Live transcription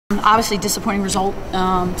Obviously, disappointing result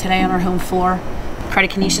today on our home floor.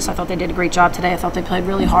 Credit Canisius, I thought they did a great job today. I thought they played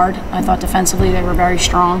really hard. I thought defensively they were very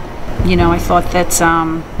strong. I thought that,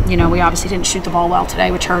 we obviously didn't shoot the ball well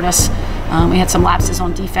today, which hurt us. We had some lapses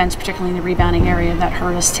on defense, particularly in the rebounding area, that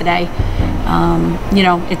hurt us today. We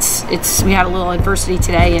had a little adversity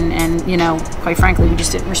today, and quite frankly, we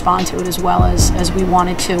just didn't respond to it as well as we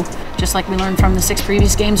wanted to. Just like we learned from the 6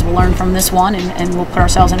 previous games, we'll learn from this one, and we'll put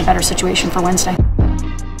ourselves in a better situation for Wednesday.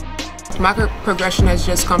 My progression has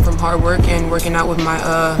just come from hard work and working out with my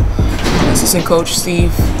assistant coach,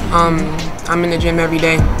 Steve. I'm in the gym every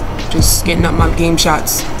day, just getting up my game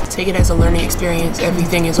shots. Take it as a learning experience.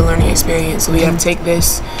 Everything is a learning experience. So we have to take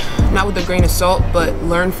this, not with a grain of salt, but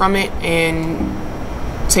learn from it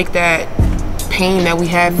and take that pain that we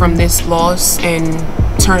had from this loss and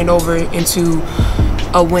turn it over into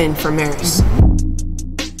a win for Marist.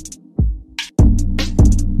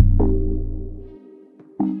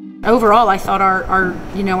 Overall, I thought our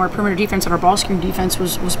perimeter defense and our ball screen defense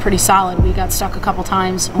was pretty solid. We got stuck a couple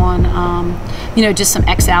times on just some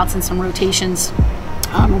X-outs and some rotations.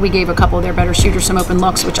 We gave a couple of their better shooters some open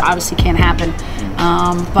looks, which obviously can't happen.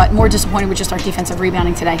 But more disappointed with just our defensive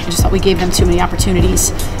rebounding today. I just thought we gave them too many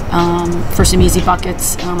opportunities for some easy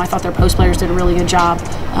buckets. I thought their post players did a really good job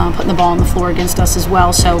putting the ball on the floor against us as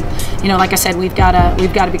well. So, like I said, we've got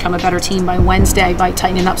to become a better team by Wednesday by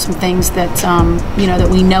tightening up some things that that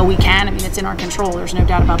we know we can. I mean, it's in our control. There's no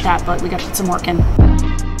doubt about that. But we got to put some work in.